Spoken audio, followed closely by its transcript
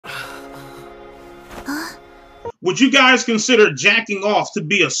Would you guys consider jacking off to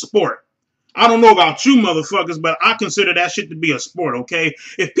be a sport? I don't know about you motherfuckers, but I consider that shit to be a sport, okay?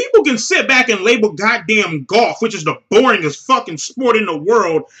 If people can sit back and label goddamn golf, which is the boringest fucking sport in the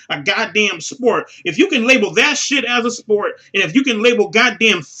world, a goddamn sport, if you can label that shit as a sport, and if you can label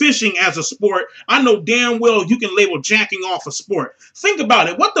goddamn fishing as a sport, I know damn well you can label jacking off a sport. Think about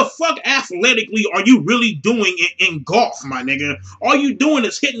it. What the fuck athletically are you really doing in golf, my nigga? All you doing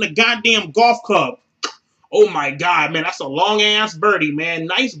is hitting the goddamn golf club. Oh my God, man, that's a long-ass birdie, man.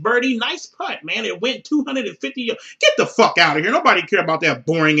 Nice birdie, nice putt, man. It went 250 yards. Get the fuck out of here. Nobody care about that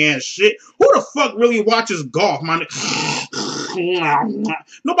boring-ass shit. Who the fuck really watches golf, man?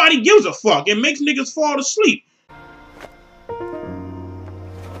 Nobody gives a fuck. It makes niggas fall asleep.